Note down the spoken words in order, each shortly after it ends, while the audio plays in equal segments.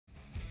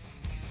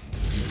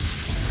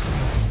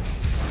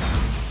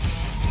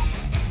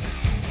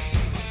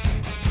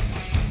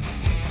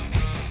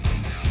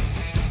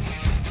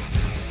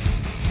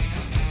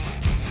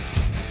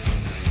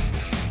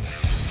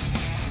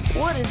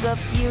What's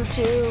up,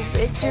 YouTube?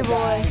 It's your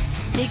boy,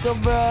 Nico,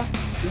 bruh,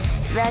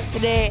 back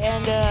today,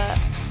 and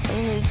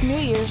it's New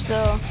Year,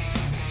 so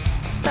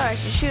thought I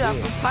should shoot off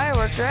some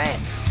fireworks, right?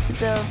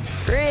 So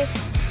 3,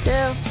 2,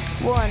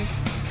 1,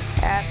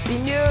 Happy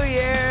New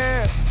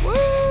Year! Woo!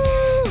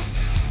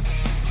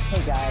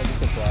 Hey guys,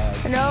 it's a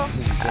vlog. No,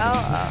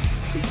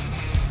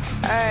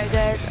 alright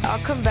guys, I'll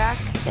come back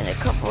in a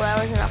couple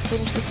hours and I'll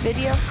finish this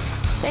video.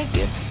 Thank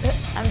you.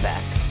 I'm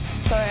back.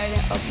 Sorry I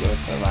didn't upload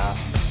for a while.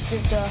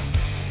 Just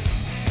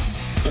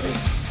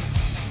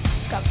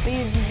got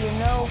busy, you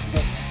know.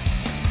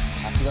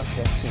 After the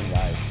 15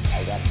 guys,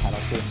 I got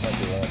penalty for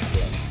the last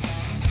game.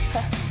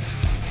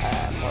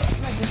 Well,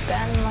 I'm gonna just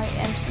ban my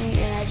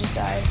MC and I just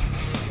died.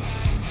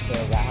 So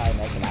is that how I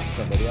make an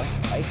actual video?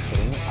 Are you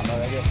kidding me? I'm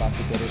already about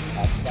to get a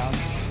touchdown.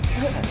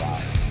 Oh wow.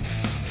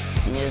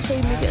 And that's how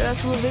you make an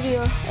actual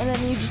video, and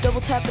then you just double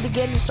tap it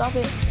again to stop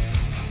it.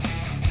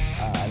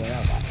 I don't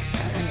know that.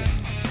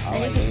 All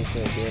I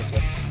usually do is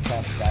just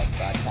press start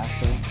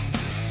broadcasting.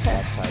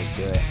 That's how you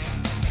do it.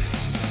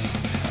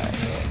 Alright,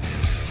 here.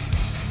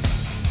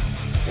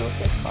 Still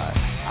gets caught.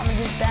 I'm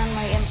gonna just ban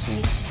my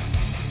MC.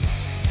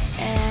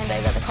 And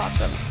I got the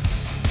cops on.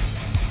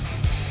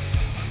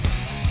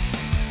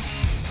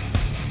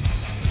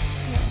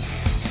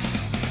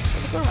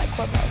 Let's go to my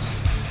clubhouse.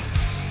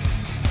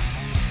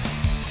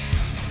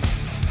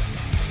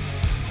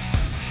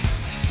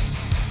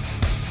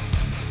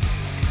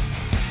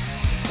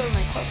 Let's go to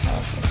my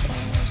clubhouse.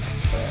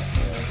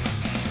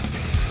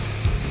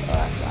 Oh,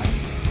 that's fine.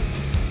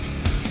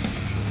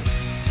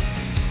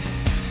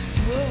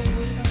 Whoa,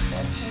 where's my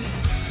clubhouse?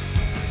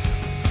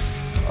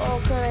 Oh,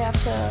 good, I have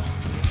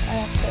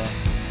to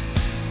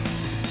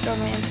start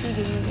my MC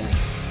game again.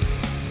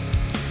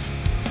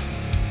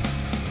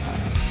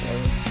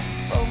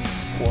 Oh,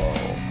 whoa.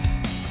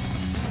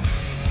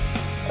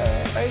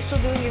 Are you still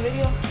doing your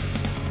video?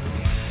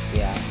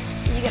 Yeah.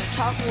 You gotta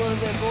talk a little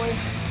bit, boy.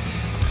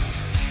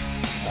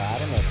 I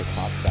don't know what to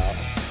talk about.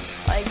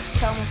 Like,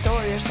 tell them a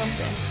story or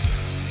something.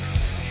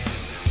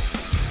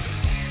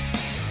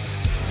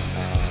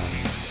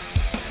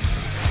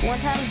 One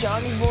time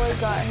Johnny Boy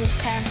got his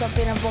pants up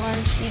in a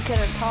bunch. He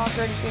couldn't talk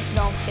or anything.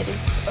 No, I'm kidding.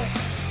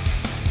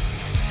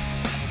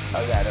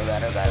 Oh god, oh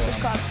god, oh god. This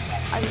cop.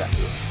 I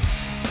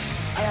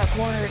got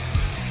cornered.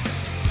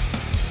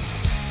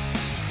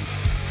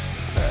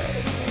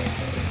 Alright.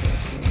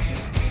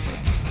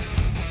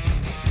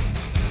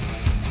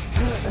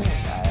 I'm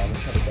gonna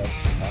try to get a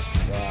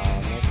touchdown.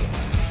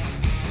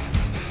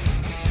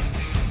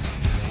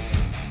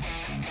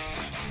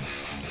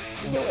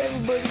 Yo,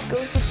 everybody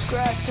go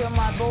subscribe to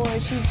my boy,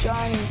 Chief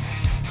Johnny.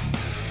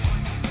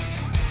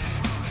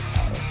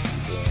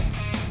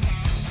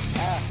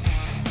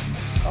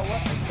 Oh,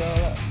 what? I'm still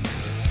up.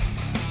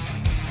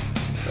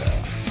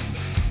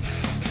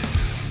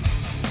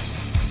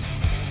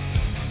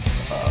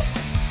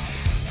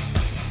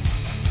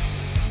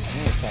 I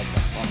need to try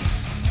my phone.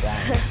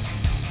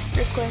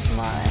 Request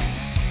my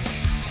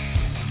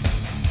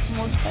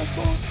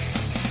motorcycle.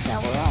 Now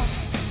we're off.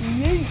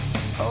 Yay!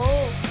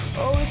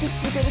 Oh, he thinks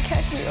he's gonna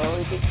catch me. Oh,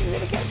 he thinks he's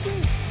gonna catch me.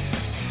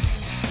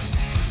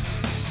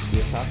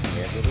 You're talking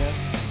your videos?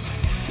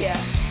 Yeah.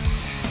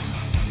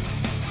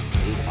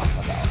 What do you talk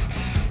about?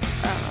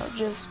 I don't know,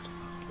 just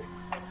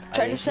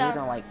try to sound. I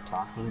don't like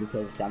talking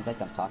because it sounds like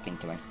I'm talking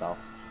to myself.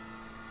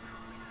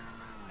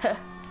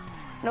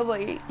 No, but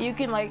you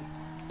can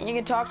you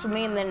can talk to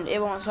me and then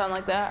it won't sound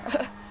like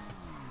that.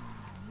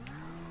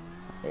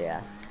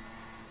 Yeah.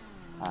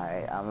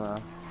 Alright, I'm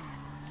gonna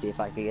see if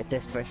I can get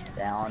this first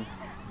down.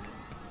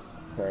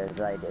 Because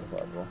I did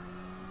horrible.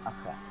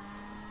 Okay.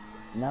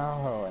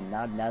 No,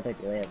 not another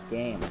delay of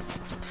game.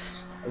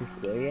 Are you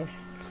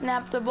serious?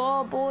 Snap the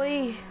ball,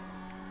 boy.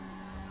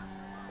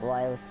 Well,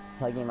 I was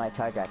plugging my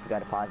charger, I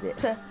forgot to pause it.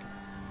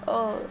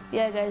 Oh,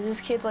 yeah, guys,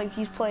 this kid's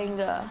he's playing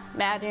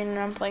Madden and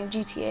I'm playing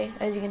GTA,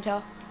 as you can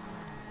tell.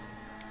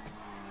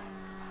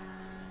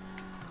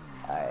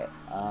 Alright,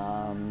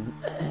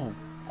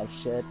 I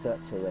should go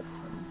to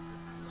Witten.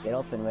 Get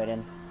open,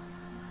 Witten.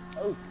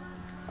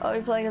 Oh,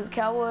 you're playing as the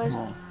Cowboys?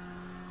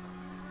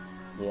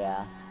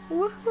 Yeah.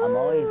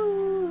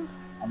 Woohoo!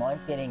 I'm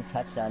always getting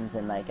touchdowns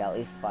in at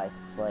least 5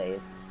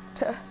 plays.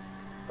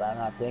 But I'm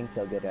not doing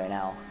so good right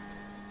now.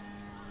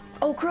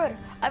 Oh crud!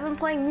 I've been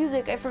playing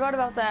music. I forgot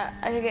about that.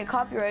 I could get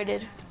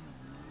copyrighted.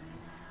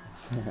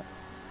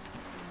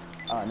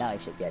 Oh, now I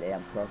should get it.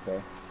 I'm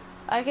closer.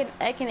 I can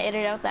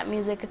edit out that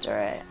music. It's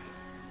alright.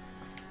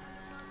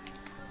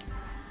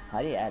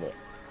 How do you add it?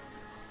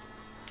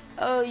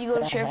 Oh, you go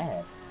to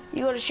Share.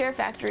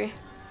 SHAREfactory.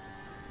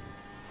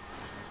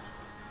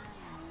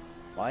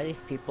 Why are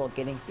these people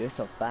getting through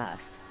so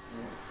fast?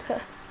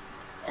 Alright,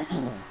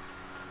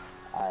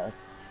 let's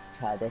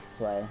try this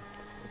play.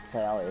 This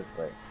play always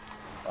works.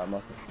 Or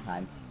most of the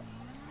time.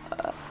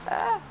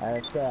 Alright,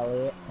 let's go,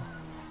 Elliot.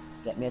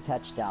 Get me a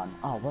touchdown.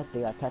 Oh, look,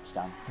 they got a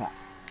touchdown. Crap.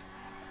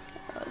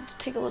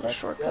 Take a little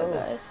shortcut,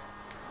 guys.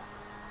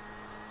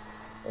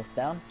 First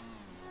down?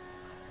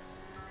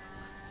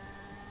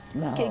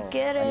 No.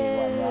 Get I need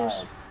 1 it.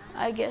 yard.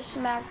 I get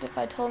smacked if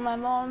I told my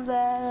mom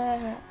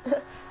that.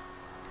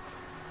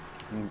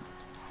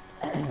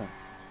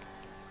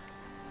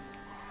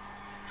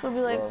 She'll be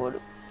like, Whoa.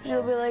 what?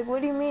 She'll be like,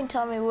 what do you mean?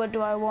 Tell me, what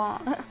do I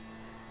want?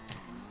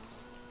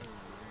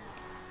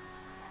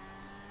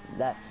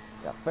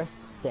 That's the first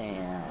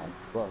stand.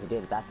 Whoa, he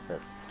did a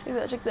backflip.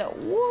 Check that.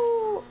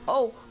 Woo!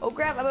 Oh,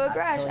 crap! I'm gonna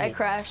crash. I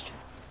crashed.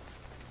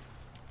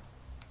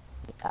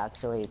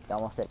 Actually,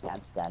 almost at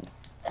handstand.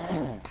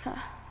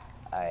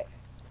 Alright,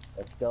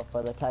 let's go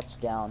for the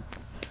touchdown.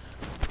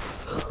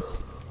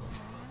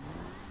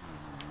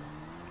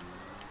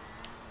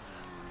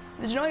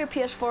 Did you know your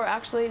PS4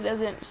 actually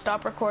doesn't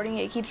stop recording?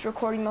 It keeps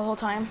recording the whole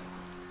time.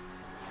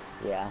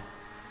 Yeah,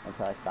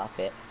 until I stop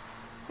it.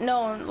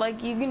 No,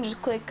 like you can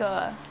just click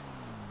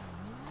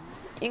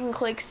you can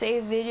click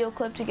save video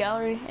clip to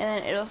gallery and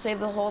then it'll save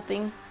the whole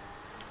thing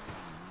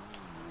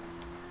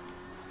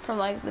from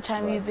like the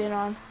time you've been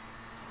on.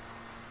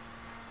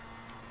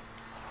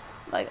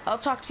 Like I'll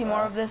talk to you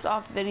more of this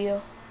off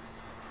video.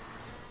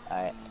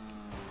 Alright.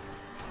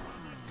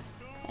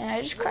 And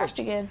I just crashed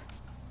again.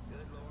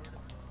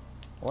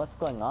 What's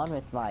going on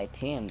with my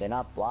team? They're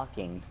not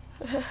blocking.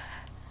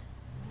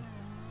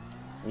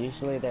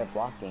 Usually they're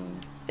blocking.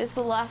 It's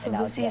the last of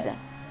the season.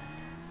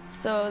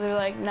 So they're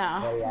like,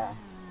 nah. Oh yeah.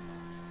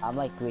 I'm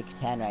like week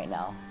 10 right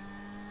now.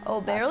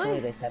 Oh, barely? Actually,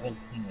 they're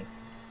 17 weeks.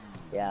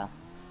 Yeah.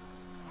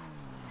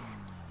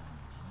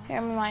 Here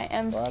I'm in my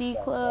MC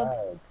club.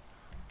 Heck?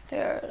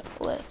 Here,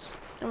 let's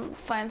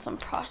find some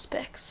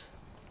prospects.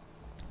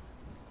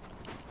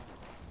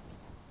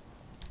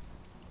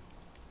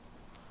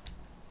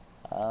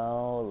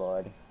 Oh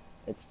lord.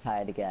 It's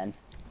tied again.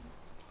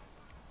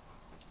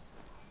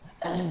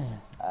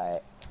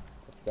 Alright.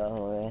 Let's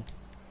go with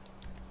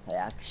the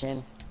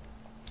action.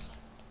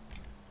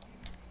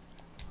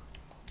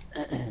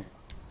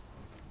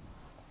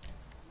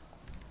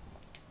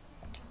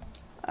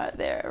 Alright,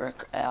 there.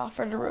 I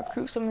offered to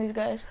recruit some of these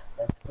guys.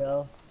 Let's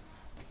go.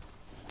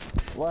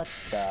 What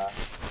the?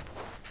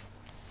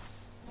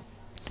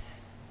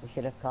 We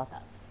should have caught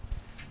that.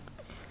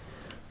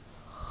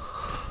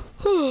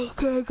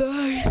 Okay,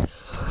 guys.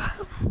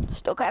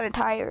 Still kind of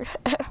tired.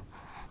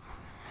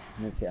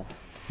 Me too.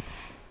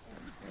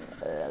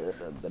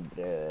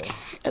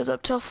 It was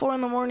up till 4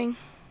 in the morning.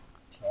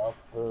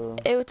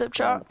 Hey, what's up,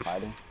 Chop? Hi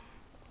there,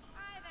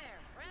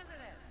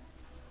 President.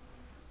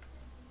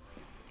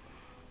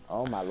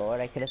 Oh my lord,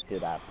 I could have do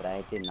that, but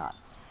I did not.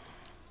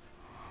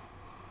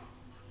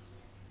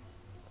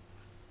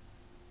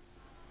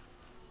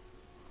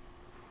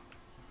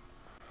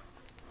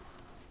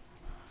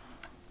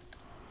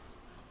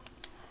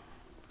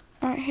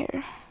 Right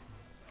here.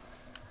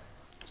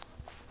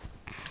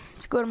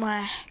 Let's go to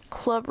my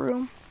club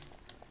room.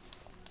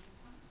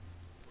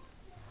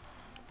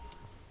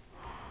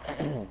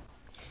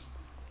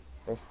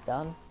 First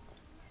down?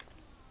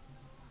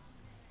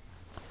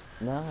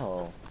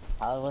 No.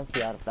 How was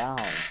he out of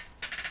bounds?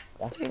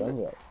 That's dang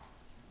it.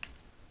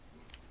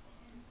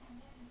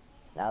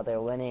 Now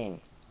they're winning.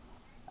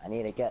 I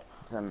need to get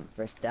some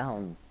first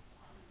downs.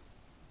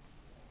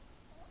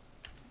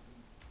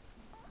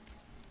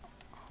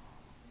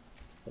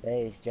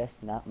 Today is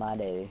just not my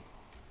day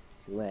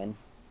to win.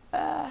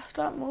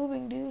 Stop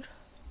moving, dude.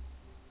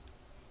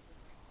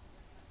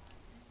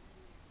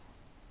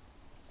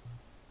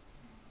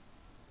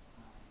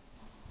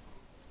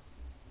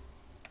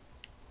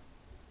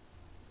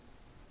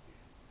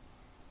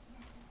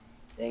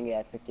 Dang it,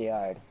 I picked a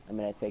yard. I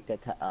mean, I picked a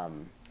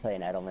play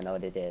and I don't even know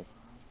what it is.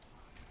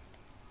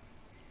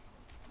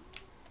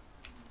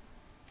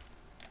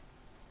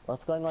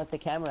 What's going on with the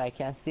camera? I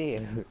can't see.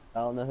 I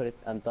don't know who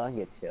I'm throwing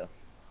it to.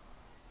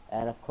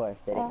 And of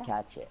course, they didn't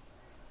catch it.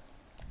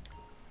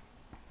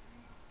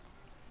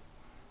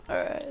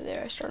 Alright,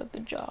 there, I started the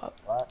job.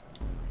 What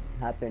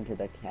happened to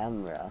the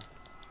camera?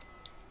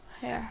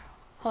 Here,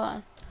 hold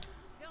on.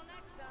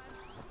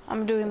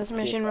 I'm doing this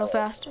mission real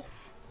fast.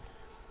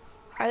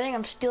 I think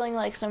I'm stealing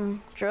like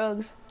some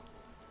drugs.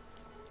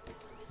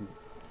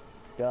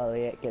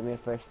 Elliot, give me a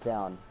first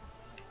down.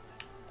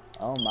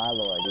 Oh my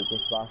lord, you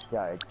just lost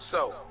yards.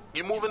 So,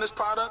 you moving this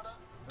product?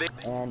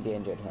 And you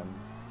injured him.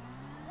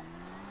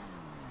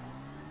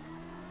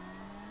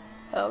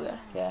 Okay.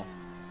 Okay.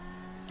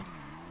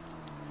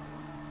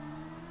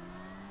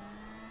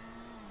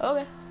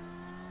 Okay.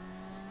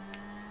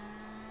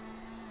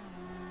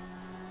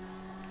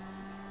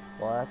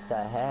 What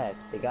the heck?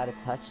 They got a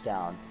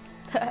touchdown.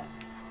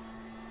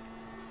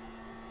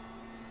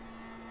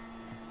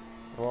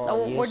 Well,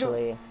 No,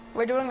 usually...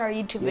 We're doing our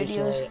YouTube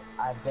videos.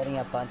 I'm getting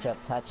a bunch of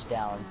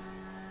touchdowns.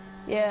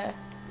 Yeah.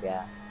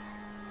 Yeah.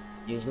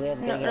 Usually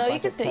I'm getting a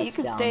bunch of touchdowns.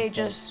 You can stay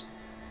just...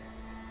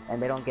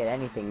 And they don't get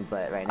anything,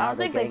 but right now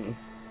they're getting...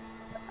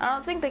 I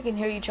don't think they can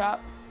hear you,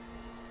 Chop.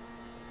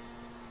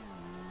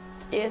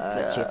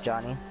 It's, Chief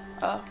Johnny.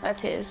 Oh,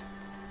 that's his.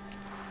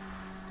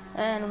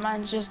 And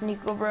mine's just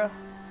Nico, bro.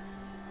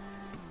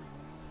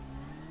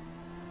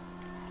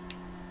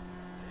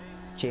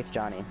 Chief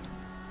Johnny.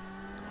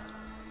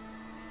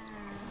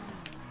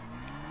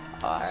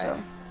 Awesome.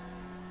 Right.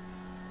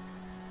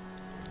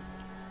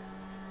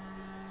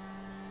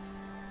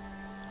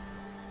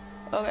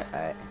 Okay.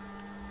 Alright.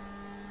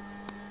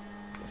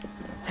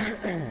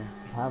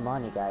 Come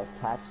on, you guys,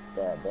 catch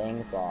the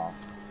dang ball.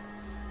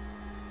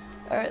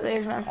 Alright,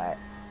 later, man. Alright.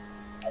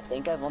 I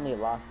think I've only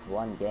lost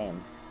one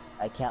game.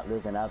 I can't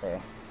lose another.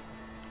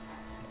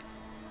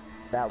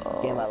 That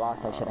game I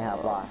lost, I shouldn't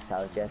have lost.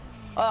 I was just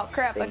Oh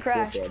crap, I being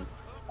crashed. stupid,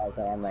 like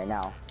I am right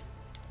now.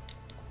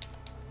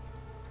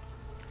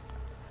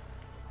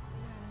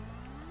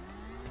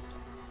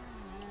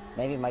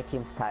 Maybe my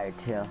team's tired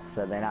too,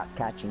 so they're not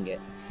catching it.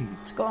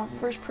 Let's go on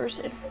first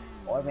person.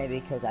 Or maybe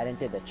because I didn't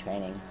do the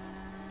training.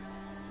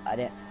 I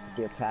didn't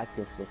do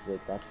practice this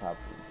week, that's probably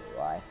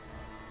why.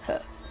 Huh.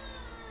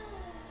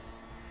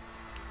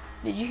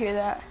 Did you hear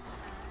that?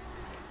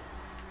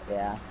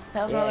 Yeah.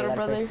 That was Yeah, my I little got a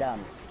brother. first down.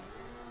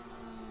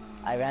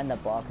 I ran the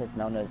ball because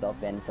no one was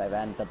open, so I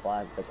ran the ball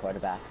as the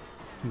quarterback.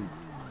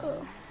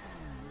 Oh.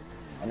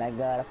 And I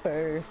got a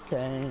first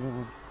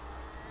down.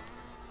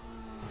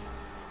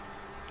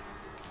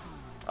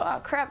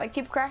 Oh crap, I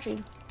keep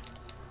crashing.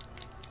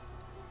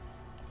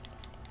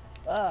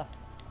 Ah,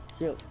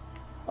 shoot.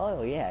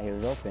 Oh yeah, he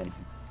was open.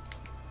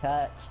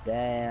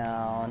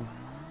 Touchdown.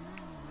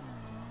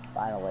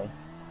 Finally.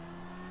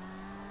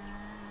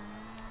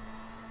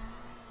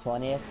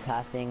 20th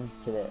passing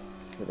to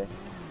this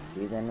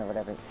season or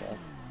whatever it says.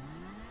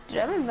 Dude,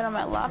 I haven't been on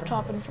my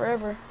laptop in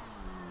forever.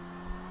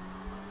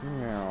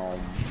 No.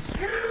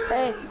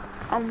 Hey,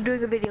 I'm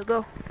doing a video,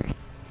 go.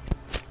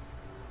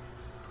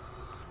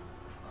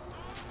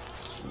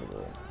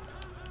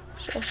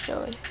 Just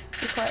Joey,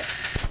 be quiet.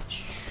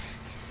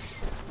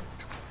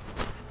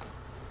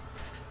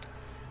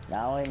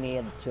 Now we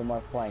need 2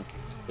 more points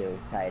to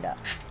tie it up.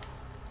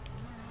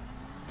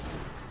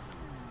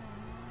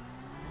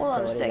 Hold So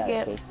on a what is that,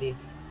 second. safety?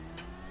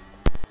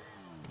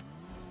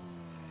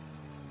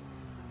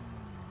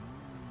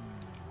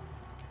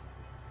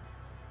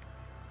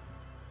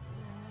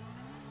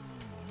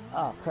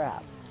 Oh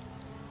crap.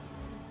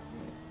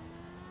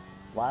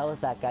 Why was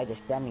that guy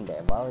just standing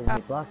there? Why was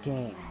he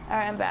blocking?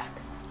 Alright, I'm back.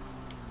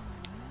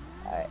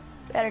 Alright.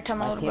 Better tell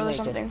my My little brother teammate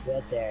something. just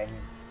stood there.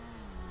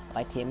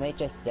 My teammate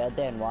just stood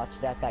there and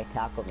watched that guy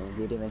tackle me.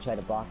 He didn't even try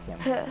to block him.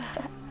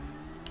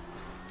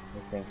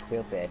 This thing's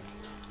stupid.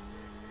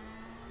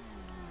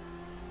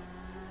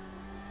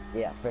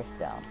 Yeah, first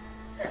down.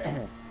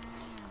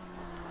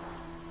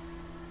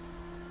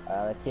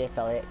 Let's see if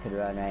Elliot could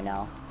run right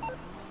now.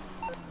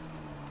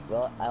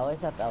 Well, I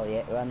always have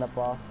Elliot run the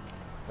ball,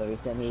 but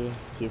recently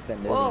he's been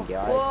losing Whoa,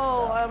 yards.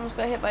 whoa, So. I almost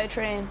got hit by a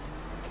train.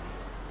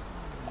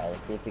 Alright,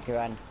 let's see if he can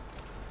run.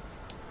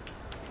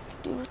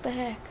 Dude, what the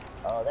heck?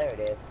 Oh, there it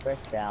is.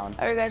 First down.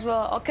 Alright guys,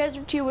 well, I'll catch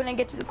up to you when I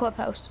get to the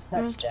clubhouse.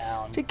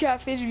 Touchdown. To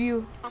catfish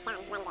view.